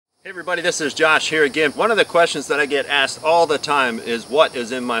Hey everybody, this is Josh here again. One of the questions that I get asked all the time is what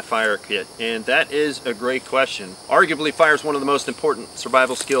is in my fire kit? And that is a great question. Arguably, fire is one of the most important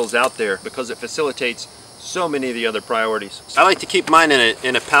survival skills out there because it facilitates so many of the other priorities. I like to keep mine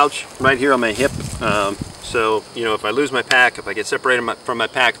in a pouch right here on my hip. So, you know, if I lose my pack, if I get separated from my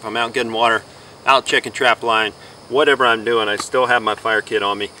pack, if I'm out getting water, out checking trap line, whatever I'm doing, I still have my fire kit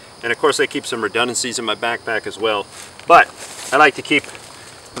on me. And of course, I keep some redundancies in my backpack as well. But I like to keep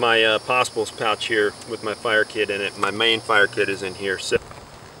my possibles pouch here with my fire kit in it. My main fire kit is in here. So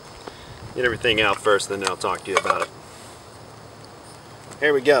get everything out first, then I'll talk to you about it.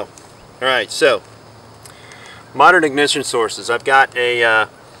 Here we go. All right, so modern ignition sources. I've got a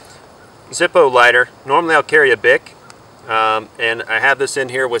Zippo lighter. Normally I'll carry a Bic, and I have this in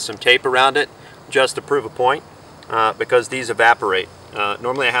here with some tape around it just to prove a point, because these evaporate.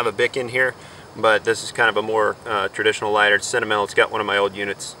 Normally I have a Bic in here, but this is kind of a more traditional lighter. It's sentimental. It's got one of my old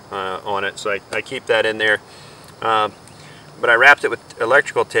units on it, so I keep that in there. But I wrapped it with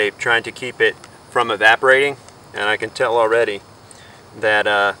electrical tape trying to keep it from evaporating, and I can tell already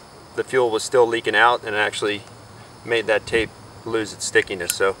that the fuel was still leaking out and actually made that tape lose its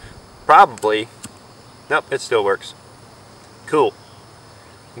stickiness. So probably, nope, it still works. Cool.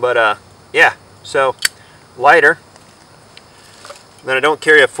 But yeah, so lighter. Then I don't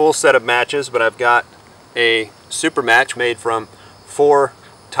carry a full set of matches, but I've got a super match made from 4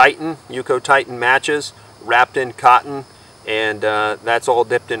 Titan, Yuko Titan matches wrapped in cotton, and that's all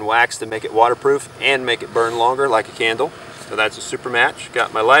dipped in wax to make it waterproof and make it burn longer like a candle. So that's a super match.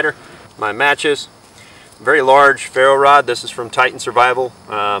 Got my lighter, my matches, very large ferro rod. This is from Titan Survival,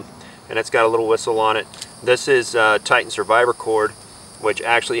 and it's got a little whistle on it. This is Titan Survivor cord, which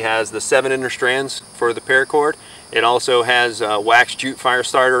actually has the 7 inner strands for the paracord. It also has wax jute fire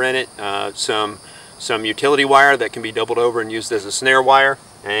starter in it, some utility wire that can be doubled over and used as a snare wire,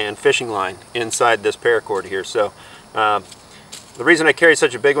 and fishing line inside this paracord here. So the reason I carry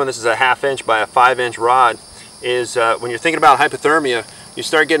such a big one, this is a 1/2 inch by a 5 inch rod, is when you're thinking about hypothermia, you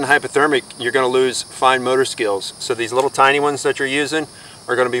start getting hypothermic, you're going to lose fine motor skills. So these little tiny ones that you're using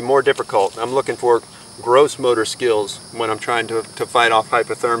are going to be more difficult. I'm looking for gross motor skills when I'm trying to fight off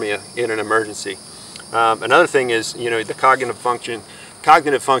hypothermia in an emergency. Another thing is, you know, the cognitive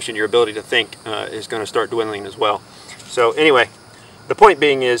function, your ability to think is going to start dwindling as well. So anyway, the point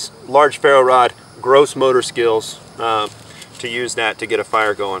being is large ferro rod, gross motor skills to use that to get a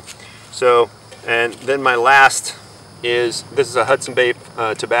fire going. So, and then my last is, this is a Hudson Bay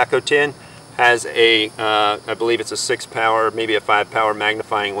tobacco tin, has a, I believe it's a 6 power, maybe a 5 power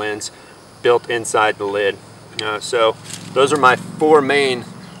magnifying lens built inside the lid. So those are my 4 main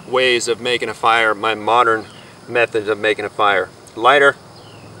ways of making a fire, my modern methods of making a fire. Lighter,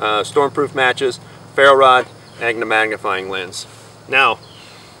 stormproof matches, ferro rod, and a magnifying lens. Now,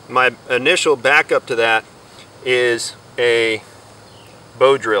 my initial backup to that is a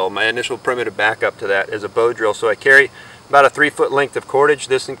bow drill. My initial primitive backup to that is a bow drill. So I carry about a 3-foot length of cordage.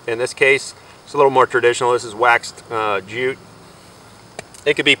 This, in this case, it's a little more traditional. This is waxed jute.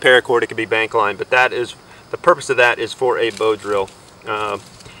 It could be paracord, it could be bank line, but that is, the purpose of that is for a bow drill.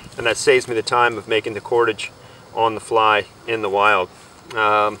 And that saves me the time of making the cordage on the fly in the wild.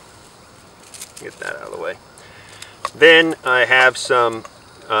 Get that out of the way. Then I have some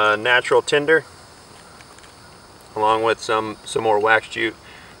natural tinder, along with some more wax jute.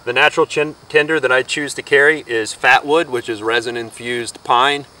 The natural tinder that I choose to carry is fat wood, which is resin infused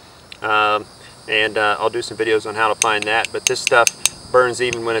pine, and I'll do some videos on how to find that. But this stuff burns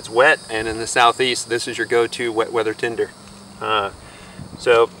even when it's wet, and in the southeast this is your go-to wet weather tinder.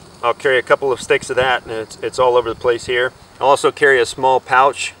 So I'll carry a couple of sticks of that, and it's all over the place here. I'll also carry a small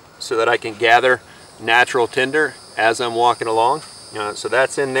pouch so that I can gather natural tinder as I'm walking along. So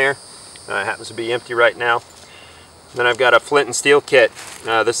that's in there. It happens to be empty right now. Then I've got a flint and steel kit.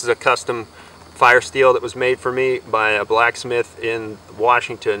 This is a custom fire steel that was made for me by a blacksmith in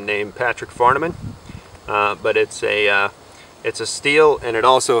Washington named Patrick Farnaman. But it's a steel, and it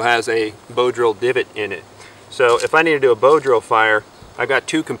also has a bow drill divot in it. So if I need to do a bow drill fire, I've got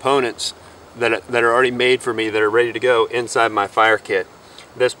 2 components that are already made for me that are ready to go inside my fire kit.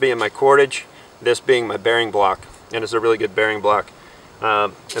 This being my cordage, this being my bearing block, and it's a really good bearing block.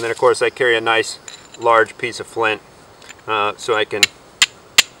 And then of course I carry a nice large piece of flint so I can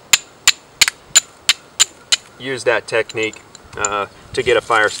use that technique to get a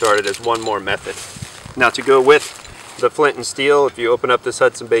fire started as one more method. Now, to go with the flint and steel, if you open up this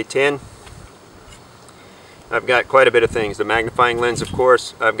Hudson Bay tin, I've got quite a bit of things. The magnifying lens, of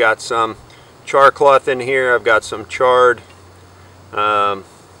course. I've got some char cloth in here. I've got some charred, I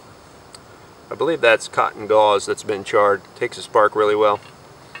believe that's cotton gauze that's been charred. Takes a spark really well.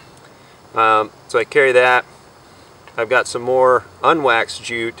 So I carry that. I've got some more unwaxed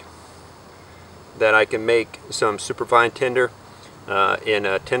jute that I can make some superfine tinder in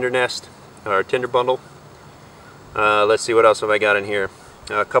a tinder nest or a tinder bundle. Let's see, what else have I got in here.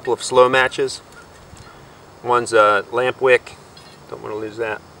 A couple of slow matches. One's a lamp wick. Don't want to lose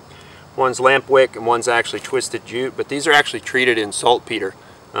that. One's lamp wick and one's actually twisted jute, but these are actually treated in saltpeter.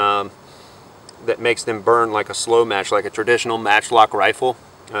 That makes them burn like a slow match, like a traditional matchlock rifle.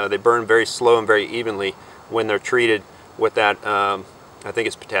 They burn very slow and very evenly when they're treated with that. I think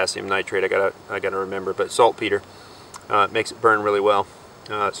it's potassium nitrate. I gotta remember, but saltpeter makes it burn really well.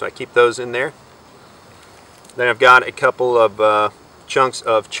 So I keep those in there. Then I've got a couple of chunks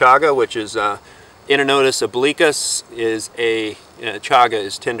of chaga, which is Inonotus obliquus. Is a chaga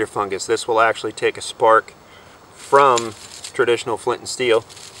is tinder fungus. This will actually take a spark from traditional flint and steel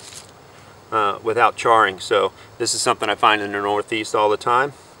without charring. So this is something I find in the Northeast all the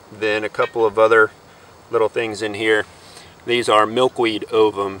time. Then a couple of other little things in here. These are milkweed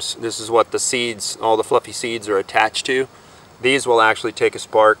ovums. This is what the seeds, all the fluffy seeds, are attached to. These will actually take a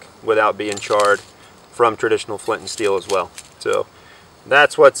spark without being charred from traditional flint and steel as well. So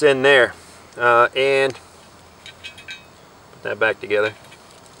that's what's in there. And put that back together.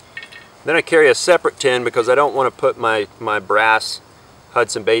 Then I carry a separate tin because I don't want to put my brass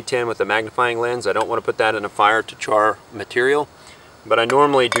Hudson Bay tin with the magnifying lens. I don't want to put that in a fire to char material. But I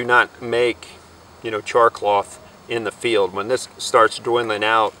normally do not make, char cloth in the field. When this starts dwindling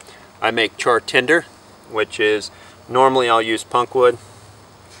out, I make char tinder, which is, normally I'll use punkwood,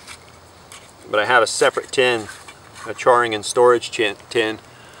 but I have a separate tin, a charring and storage tin,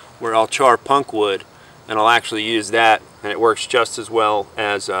 where I'll char punkwood, and I'll actually use that, and it works just as well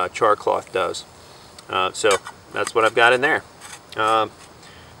as char cloth does. So that's what I've got in there.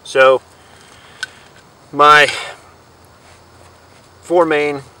 So my 4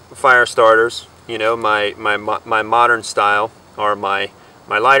 main fire starters, my modern style, are my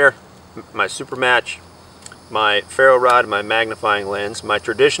lighter, my super match, my ferro rod, my magnifying lens. My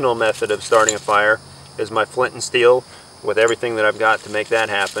traditional method of starting a fire is my flint and steel with everything that I've got to make that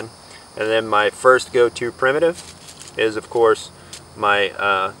happen. And then my first go-to primitive is, of course,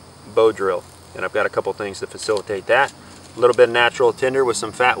 my bow drill. And I've got a couple things to facilitate that. A little bit of natural tinder with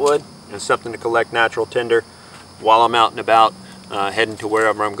some fat wood and something to collect natural tinder while I'm out and about heading to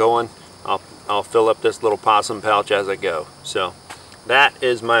wherever I'm going. I'll fill up this little possum pouch as I go. So that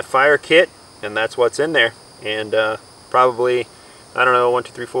is my fire kit, and that's what's in there. And probably, I don't know, 1,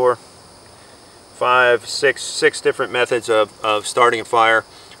 2, 3, 4, 5, 6 different methods of starting a fire,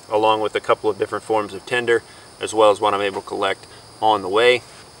 along with a couple of different forms of tinder, as well as what I'm able to collect on the way.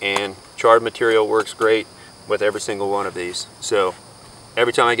 And charred material works great with every single one of these. So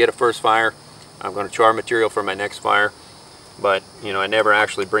every time I get a first fire, I'm going to char material for my next fire. But I never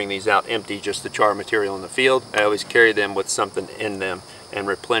actually bring these out empty just to char material in the field. I always carry them with something in them and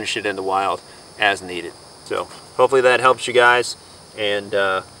replenish it in the wild as needed. So hopefully that helps you guys and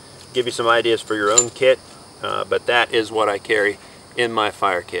give you some ideas for your own kit. But that is what I carry in my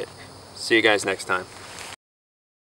fire kit. See you guys next time.